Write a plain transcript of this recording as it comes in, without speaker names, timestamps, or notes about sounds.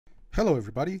Hello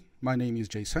everybody, my name is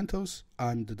Jay Santos,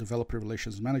 I'm the Developer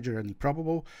Relations Manager at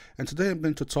Improbable, and today I'm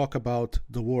going to talk about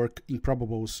the work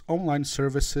Improbable's online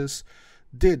services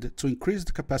did to increase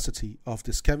the capacity of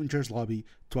the Scavengers Lobby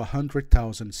to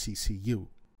 100,000 CCU.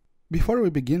 Before we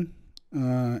begin,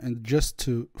 and just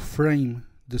to frame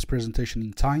this presentation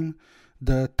in time,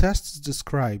 the tests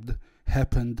described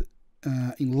happened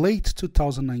in late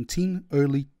 2019,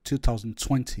 early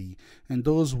 2020, and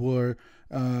those were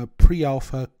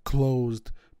pre-alpha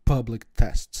closed public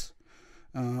tests.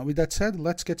 With that said,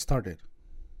 let's get started.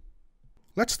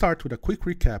 Let's start with a quick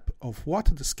recap of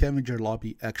what the Scavenger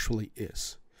Lobby actually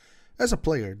is. As a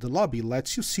player, the lobby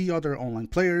lets you see other online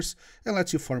players and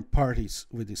lets you form parties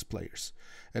with these players.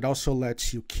 It also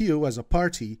lets you queue as a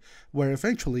party, where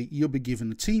eventually you'll be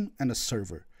given a team and a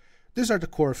server. These are the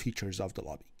core features of the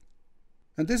lobby.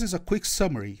 And this is a quick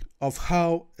summary of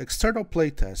how external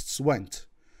playtests went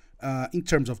in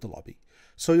terms of the lobby.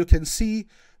 So you can see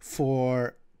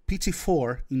for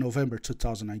PT4 in November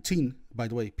 2019, by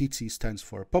the way, PT stands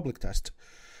for public test,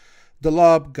 the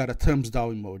lob got a thumbs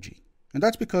down emoji. And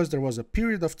that's because there was a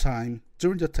period of time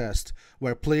during the test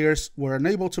where players were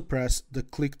unable to press the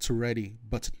click to ready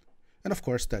button. And of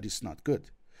course, that is not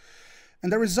good.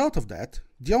 And the result of that,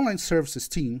 the online services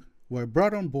team were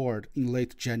brought on board in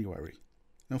late January.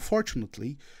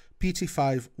 Unfortunately,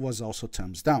 PT5 was also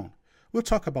thumbs down. We'll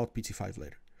talk about PT5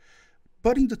 later.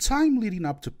 But in the time leading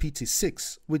up to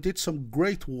PT6, we did some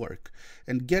great work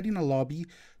and getting a lobby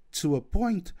to a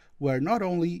point where not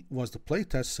only was the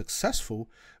playtest successful,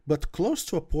 but close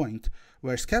to a point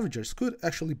where scavengers could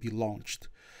actually be launched.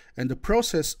 And the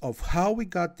process of how we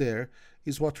got there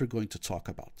is what we're going to talk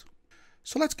about.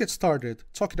 So let's get started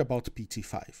talking about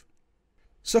PT5.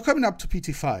 So coming up to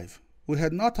PT5, we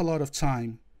had not a lot of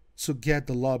time to get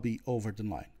the lobby over the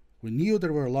line. We knew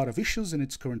there were a lot of issues in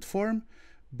its current form,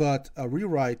 but a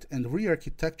rewrite and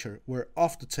re-architecture were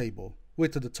off the table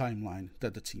with the timeline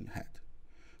that the team had.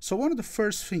 So one of the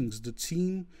first things the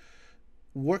team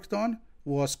worked on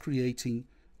was creating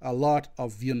a lot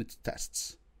of unit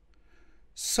tests.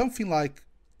 Something like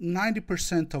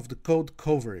 90% of the code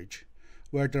coverage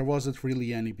where there wasn't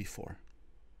really any before.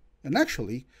 And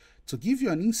actually, to give you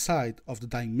an insight of the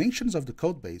dimensions of the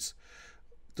codebase,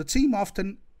 the team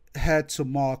often had to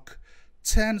mock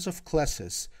tens of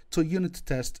classes to unit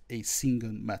test a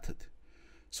single method.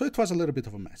 So it was a little bit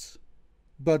of a mess.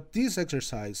 But this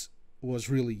exercise was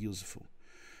really useful.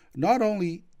 Not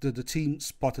only did the team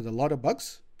spotted a lot of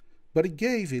bugs, but it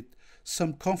gave it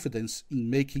some confidence in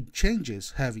making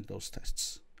changes having those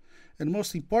tests. And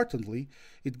most importantly,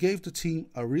 it gave the team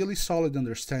a really solid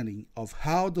understanding of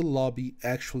how the lobby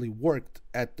actually worked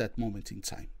at that moment in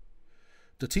time.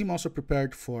 The team also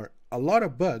prepared for a lot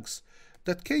of bugs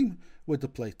that came with the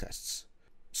playtests.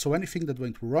 So anything that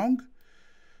went wrong,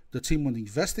 the team would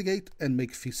investigate and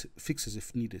make fixes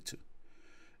if needed to.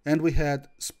 And we had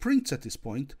sprints at this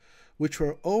point, which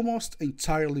were almost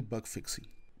entirely bug fixing.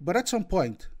 But at some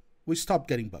point, we stopped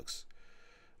getting bugs,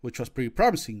 which was pretty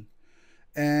promising.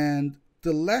 And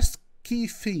the last key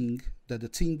thing that the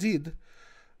team did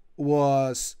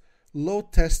was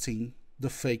load testing the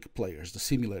fake players, the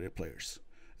simulated players.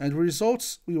 And the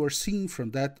results we were seeing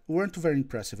from that weren't very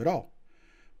impressive at all.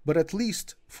 But at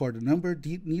least for the number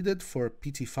needed for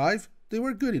PT5, they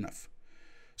were good enough.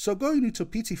 So going into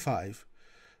PT5,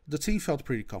 the team felt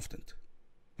pretty confident.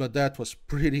 But that was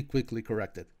pretty quickly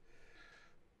corrected.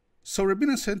 So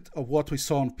reminiscent of what we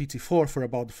saw on PT4 for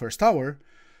about the first hour,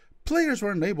 players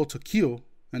were unable to queue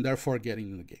and therefore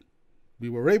getting in the game. We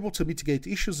were able to mitigate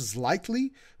issues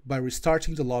slightly by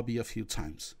restarting the lobby a few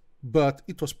times, but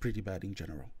it was pretty bad in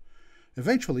general.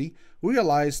 Eventually, we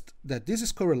realized that this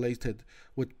is correlated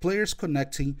with players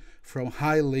connecting from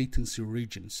high latency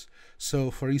regions.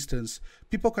 So, for instance,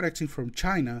 people connecting from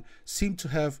China seem to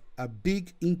have a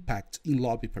big impact in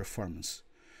lobby performance.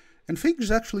 And things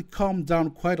actually calmed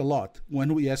down quite a lot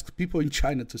when we asked people in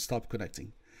China to stop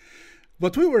connecting.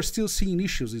 But we were still seeing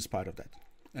issues in spite of that.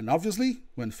 And obviously,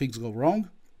 when things go wrong,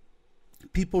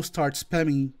 people start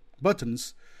spamming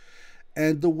buttons.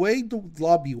 And the way the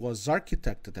lobby was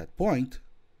architected at that point,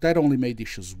 that only made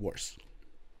issues worse.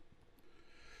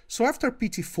 So after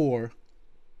PT4,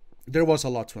 there was a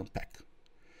lot to unpack.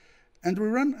 And we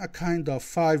run a kind of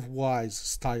 5 whys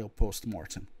style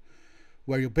post-mortem,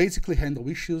 where you basically handle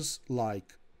issues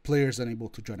like players unable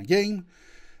to join a game,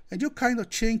 and you kind of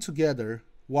chain together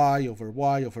Y over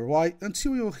Y over Y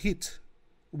until you hit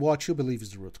what you believe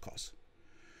is the root cause.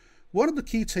 One of the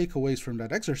key takeaways from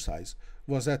that exercise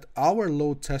was that our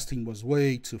load testing was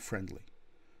way too friendly.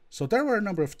 So there were a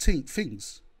number of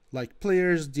things like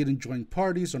players didn't join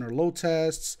parties on our load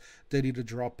tests, they didn't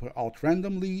drop out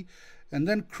randomly, and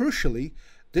then crucially,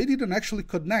 they didn't actually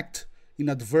connect in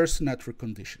adverse network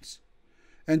conditions.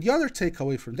 And the other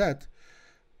takeaway from that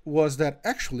was that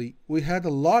actually we had a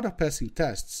lot of passing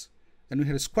tests and we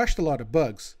had squashed a lot of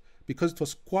bugs because it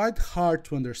was quite hard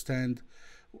to understand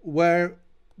where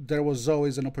there was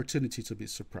always an opportunity to be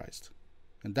surprised.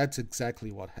 And that's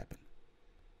exactly what happened.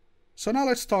 So now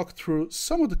let's talk through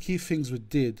some of the key things we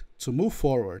did to move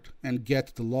forward and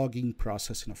get the logging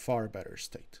process in a far better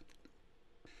state.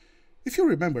 If you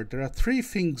remember, there are three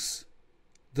things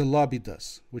the lobby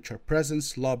does, which are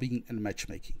presence, lobbying, and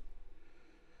matchmaking.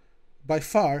 By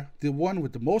far, the one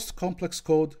with the most complex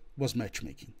code was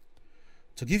matchmaking.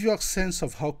 To give you a sense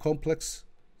of how complex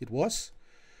it was,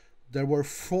 there were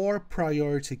 4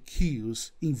 priority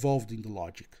queues involved in the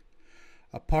logic.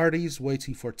 A parties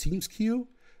waiting for teams queue,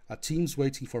 a teams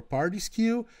waiting for parties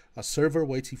queue, a server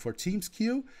waiting for teams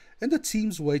queue, and a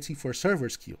teams waiting for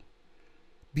servers queue.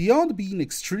 Beyond being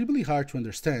extremely hard to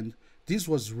understand, this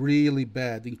was really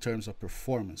bad in terms of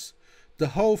performance. The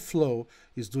whole flow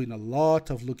is doing a lot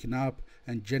of looking up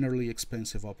and generally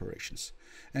expensive operations.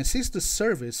 And since the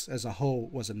service as a whole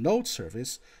was a node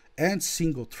service and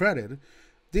single-threaded,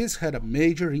 this had a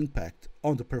major impact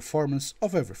on the performance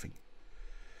of everything.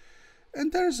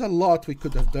 And there's a lot we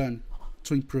could have done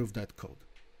to improve that code.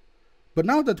 But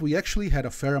now that we actually had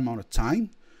a fair amount of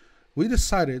time, we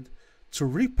decided to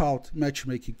rip out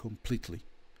matchmaking completely.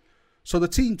 So the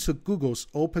team took Google's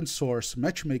open source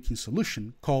matchmaking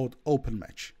solution called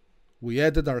OpenMatch. We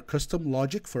added our custom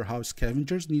logic for how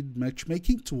scavengers need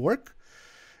matchmaking to work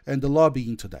and the lobby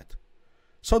into that.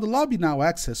 So the lobby now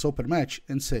access OpenMatch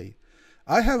and say,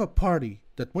 I have a party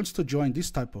that wants to join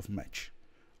this type of match.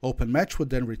 OpenMatch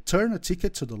would then return a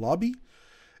ticket to the lobby,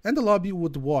 and the lobby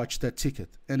would watch that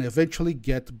ticket and eventually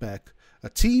get back a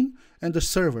team and a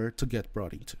server to get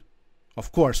brought into.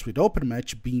 Of course, with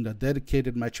OpenMatch being a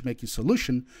dedicated matchmaking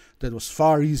solution that was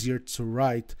far easier to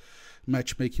write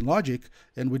matchmaking logic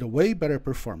and with a way better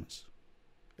performance.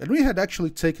 And we had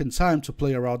actually taken time to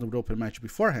play around with OpenMatch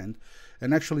beforehand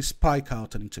and actually spike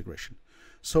out an integration.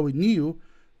 So we knew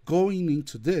going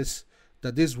into this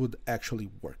that this would actually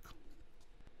work.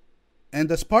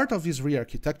 And as part of this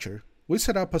re-architecture, we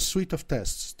set up a suite of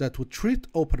tests that would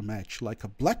treat OpenMatch like a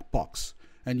black box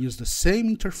and use the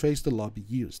same interface the lobby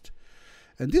used.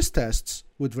 And these tests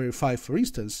would verify, for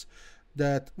instance,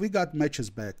 that we got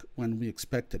matches back when we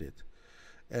expected it,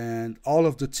 and all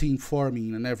of the team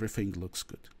forming and everything looks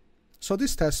good. So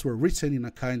these tests were written in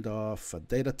a kind of a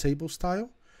data table style.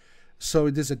 So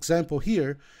in this example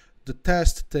here, the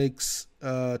test takes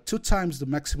 2 times the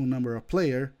maximum number of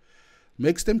players,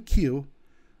 makes them queue,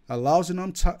 allows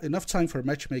enough time for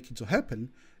matchmaking to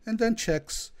happen, and then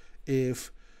checks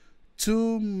if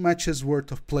 2 matches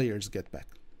worth of players get back.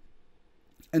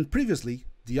 And previously,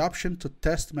 the option to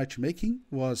test matchmaking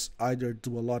was either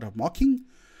do a lot of mocking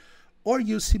or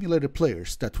use simulated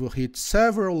players that will hit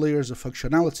several layers of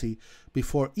functionality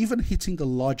before even hitting the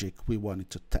logic we wanted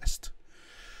to test.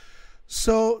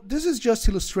 So this is just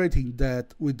illustrating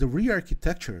that with the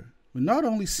re-architecture, we not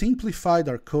only simplified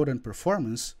our code and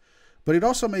performance, but it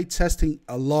also made testing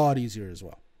a lot easier as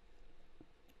well.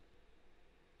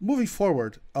 Moving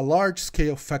forward, a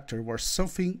large-scale factor was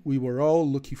something we were all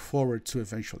looking forward to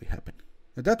eventually happen.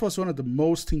 And that was one of the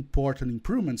most important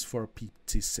improvements for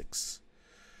PT6.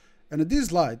 And in this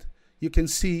slide, you can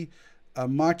see a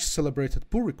much celebrated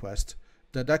pull request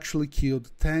that actually killed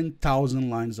 10,000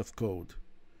 lines of code.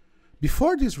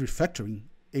 Before this refactoring,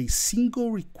 a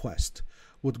single request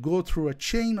would go through a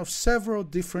chain of several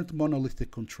different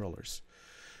monolithic controllers.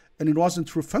 And it wasn't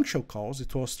through functional calls,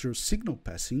 it was through signal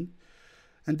passing.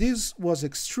 And this was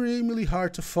extremely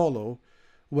hard to follow,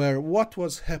 where what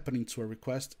was happening to a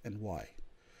request and why.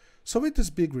 So with this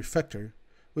big refactor,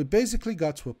 we basically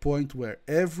got to a point where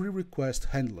every request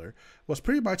handler was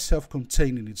pretty much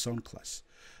self-contained in its own class,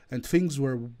 and things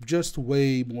were just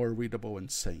way more readable and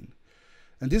sane.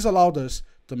 And this allowed us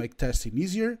to make testing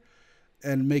easier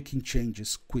and making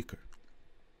changes quicker.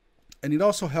 And it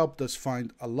also helped us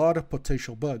find a lot of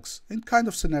potential bugs and kind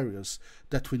of scenarios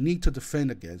that we need to defend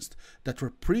against that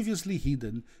were previously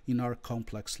hidden in our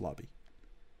complex lobby.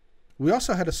 We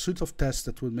also had a suite of tests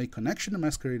that would make connection and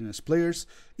masquerading as players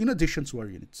in addition to our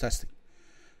unit testing.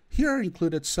 Here are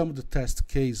included some of the test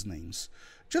case names,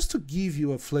 just to give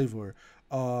you a flavor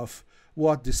of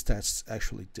what these tests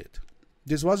actually did.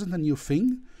 This wasn't a new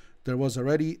thing. There was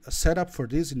already a setup for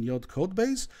this in the old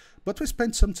codebase, but we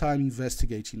spent some time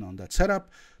investigating on that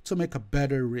setup to make a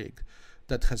better rig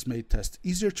that has made tests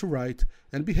easier to write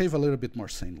and behave a little bit more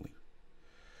sanely.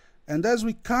 And as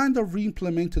we kind of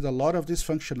re-implemented a lot of this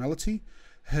functionality,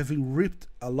 having ripped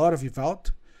a lot of it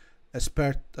out as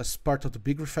part of the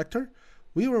big refactor,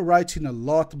 we were writing a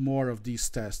lot more of these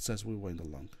tests as we went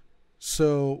along.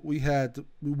 So we had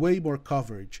way more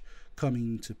coverage coming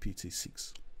into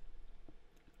PT6.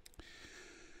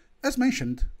 As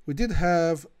mentioned, we did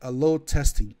have a load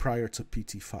testing prior to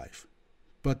PT5,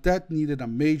 but that needed a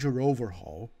major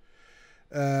overhaul.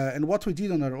 And what we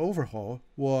did on our overhaul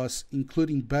was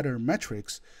including better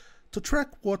metrics to track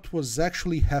what was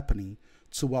actually happening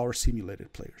to our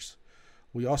simulated players.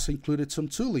 We also included some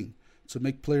tooling to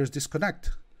make players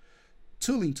disconnect,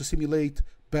 tooling to simulate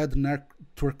bad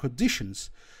network conditions,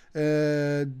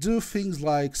 do things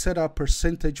like set up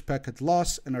percentage packet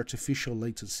loss and artificial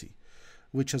latency,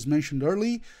 which, as mentioned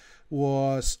earlier,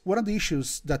 was one of the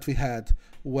issues that we had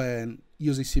when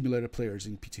using simulated players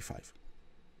in PT5.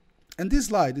 And this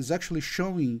slide is actually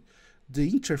showing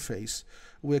the interface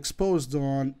we exposed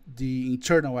on the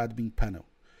internal admin panel.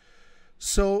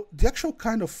 So the actual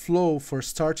kind of flow for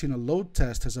starting a load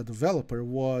test as a developer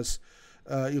was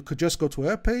you could just go to a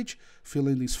web page, fill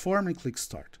in this form, and click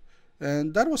start.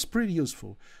 And that was pretty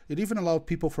useful. It even allowed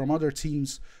people from other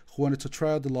teams who wanted to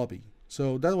try out the lobby.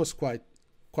 So that was quite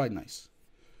nice.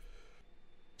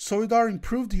 So with our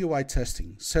improved UI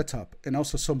testing setup and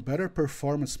also some better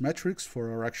performance metrics for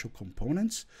our actual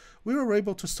components, we were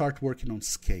able to start working on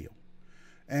scale.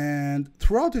 And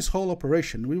throughout this whole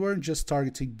operation, we weren't just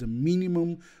targeting the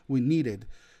minimum we needed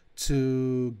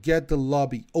to get the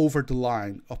lobby over the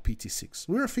line of PT6.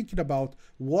 We were thinking about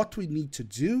what we need to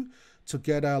do to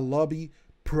get our lobby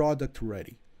product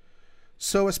ready.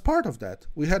 So as part of that,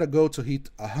 we had a goal to hit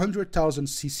 100,000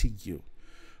 CCU,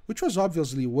 which was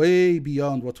obviously way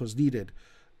beyond what was needed,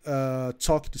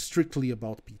 talking strictly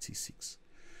about PT6.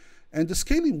 And the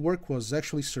scaling work was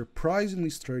actually surprisingly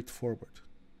straightforward.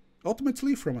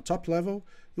 Ultimately, from a top level,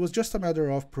 it was just a matter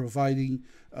of providing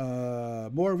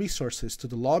more resources to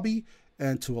the lobby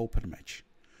and to OpenMatch.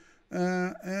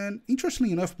 And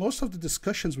interestingly enough, most of the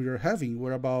discussions we were having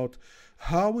were about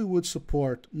how we would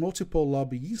support multiple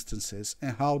lobby instances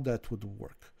and how that would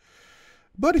work.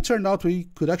 But it turned out we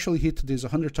could actually hit this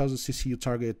 100,000 CCU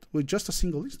target with just a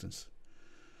single instance.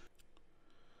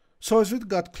 So as we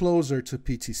got closer to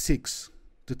PT6,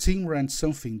 the team ran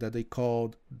something that they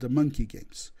called the monkey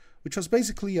games, which was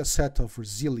basically a set of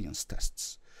resilience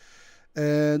tests.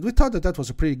 And we thought that that was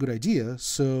a pretty good idea,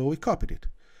 so we copied it.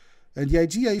 And the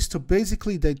idea is to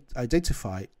basically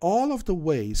identify all of the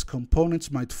ways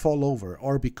components might fall over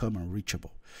or become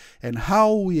unreachable, and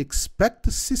how we expect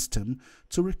the system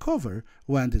to recover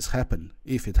when this happens,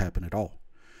 if it happened at all.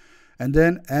 And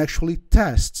then actually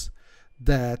tests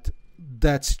that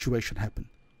situation happened.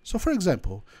 So for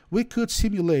example, we could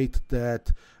simulate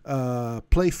that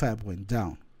playfab went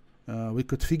down. We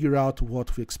could figure out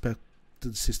what we expect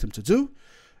the system to do,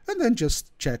 and then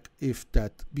just check if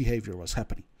that behavior was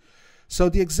happening. So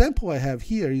the example I have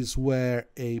here is where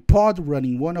a pod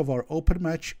running one of our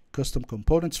OpenMatch custom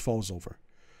components falls over.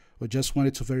 We just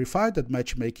wanted to verify that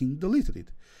matchmaking deleted it.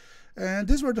 And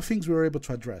these were the things we were able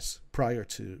to address prior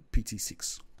to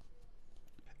PT6.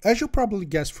 As you probably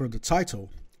guessed from the title,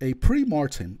 a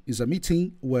pre-mortem is a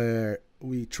meeting where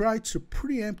we try to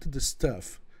preempt the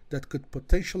stuff that could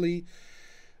potentially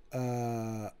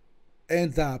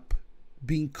end up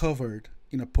being covered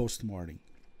in a post-mortem.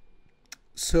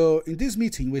 So in this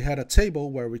meeting, we had a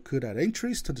table where we could add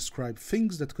entries to describe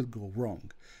things that could go wrong,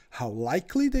 how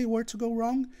likely they were to go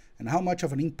wrong, and how much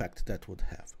of an impact that would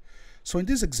have. So in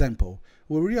this example,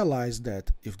 we realized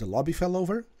that if the lobby fell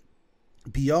over,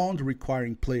 beyond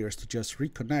requiring players to just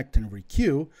reconnect and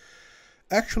requeue,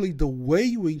 actually the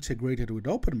way we integrated with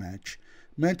OpenMatch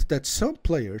meant that some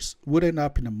players would end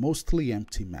up in a mostly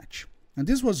empty match. And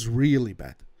this was really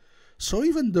bad. So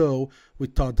even though we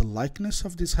thought the likeliness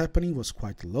of this happening was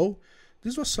quite low,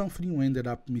 this was something we ended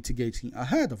up mitigating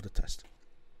ahead of the test.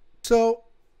 So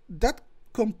that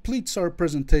completes our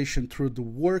presentation through the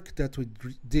work that we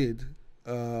did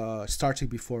starting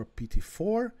before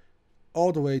PT4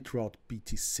 all the way throughout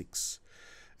PT6.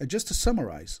 And just to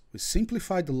summarize, we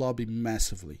simplified the lobby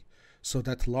massively so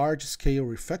that large-scale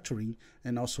refactoring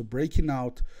and also breaking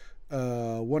out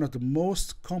one of the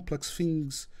most complex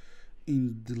things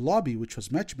in the lobby, which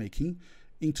was matchmaking,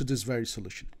 into this very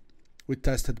solution. We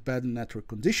tested bad network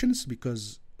conditions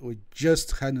because we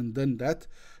just hadn't done that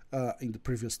in the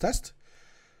previous test,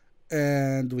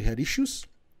 and we had issues.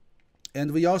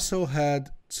 And we also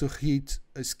had to hit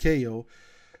a scale,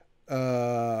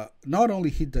 not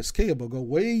only hit the scale, but go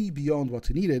way beyond what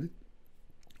we needed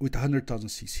with 100,000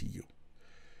 CCU.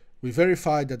 We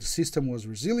verified that the system was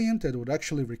resilient and would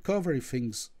actually recover if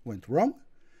things went wrong.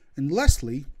 And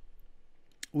lastly,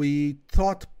 we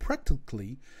thought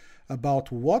practically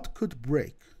about what could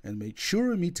break and made sure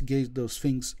we mitigate those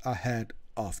things ahead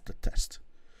of the test.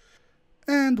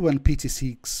 And when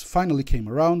PT6 finally came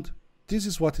around, this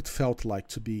is what it felt like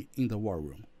to be in the war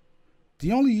room.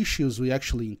 The only issues we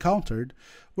actually encountered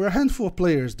were a handful of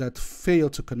players that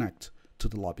failed to connect to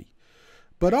the lobby.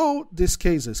 But all these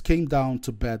cases came down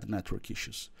to bad network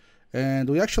issues. And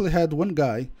we actually had one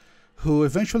guy who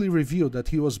eventually revealed that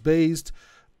he was based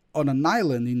on an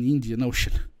island in the Indian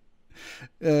Ocean.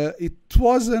 It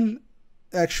wasn't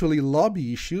actually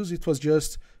lobby issues, it was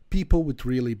just people with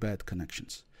really bad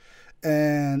connections.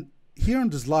 And here on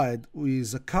the slide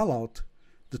is a call out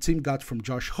the team got from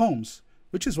Josh Holmes,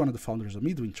 which is one of the founders of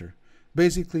Midwinter,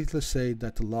 basically to say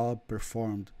that the lab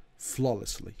performed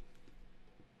flawlessly.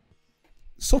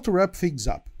 So to wrap things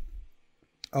up,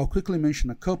 I'll quickly mention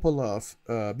a couple of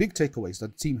big takeaways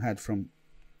that the team had from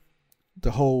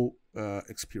the whole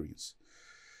experience.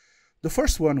 The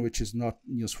first one, which is not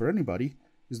news for anybody,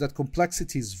 is that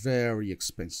complexity is very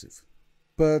expensive.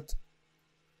 But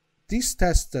these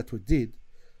tests that we did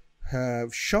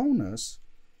have shown us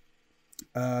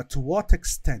to what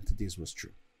extent this was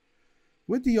true.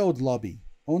 With the old lobby,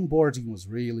 onboarding was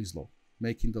really slow.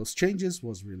 Making those changes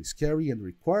was really scary and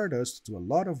required us to do a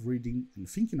lot of reading and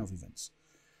thinking of events.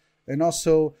 And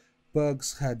also,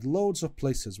 bugs had loads of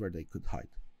places where they could hide.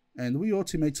 And we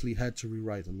ultimately had to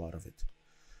rewrite a lot of it.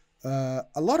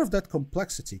 A lot of that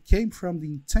complexity came from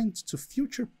the intent to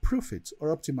future-proof it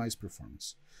or optimize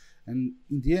performance. And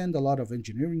in the end, a lot of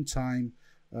engineering time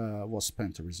was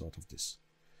spent as a result of this.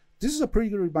 This is a pretty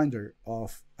good reminder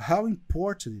of how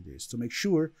important it is to make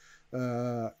sure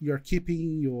you're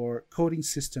keeping your coding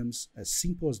systems as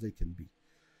simple as they can be,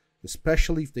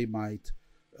 especially if they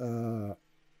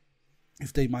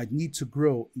might need to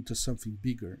grow into something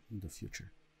bigger in the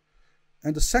future.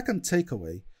 And the second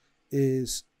takeaway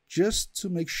is just to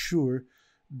make sure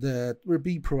that we're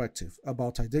being proactive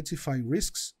about identifying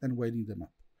risks and weighing them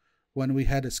up. When we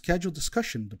had a scheduled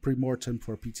discussion, the pre-mortem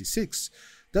for PT6,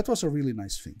 that was a really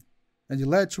nice thing. And it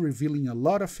led to revealing a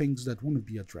lot of things that wouldn't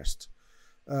be addressed.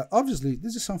 Obviously,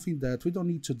 this is something that we don't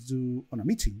need to do on a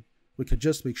meeting. We can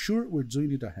just make sure we're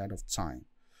doing it ahead of time.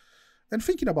 And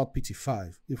thinking about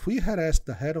PT5, if we had asked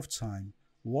ahead of time,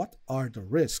 what are the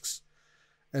risks?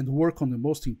 And work on the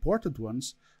most important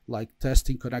ones, like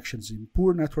testing connections in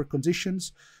poor network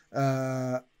conditions,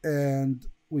 and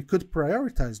we could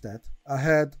prioritize that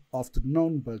ahead of the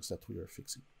known bugs that we are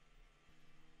fixing.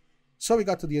 So we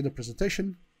got to the end of the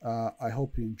presentation. I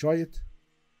hope you enjoy it.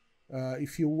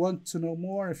 If you want to know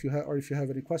more, if you have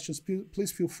any questions,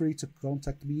 please feel free to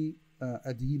contact me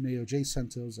at the email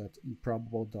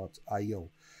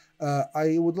jsantos@improbable.io.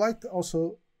 I would like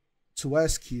also to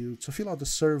ask you to fill out the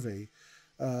survey.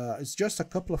 It's just a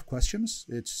couple of questions.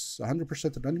 It's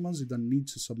 100% anonymous. You don't need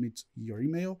to submit your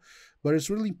email, but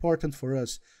it's really important for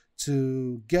us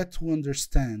to get to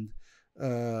understand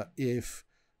if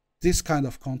this kind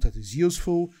of content is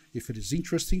useful, if it is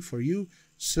interesting for you,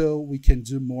 so we can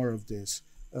do more of this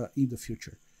in the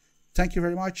future. Thank you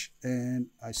very much, and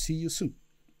I see you soon.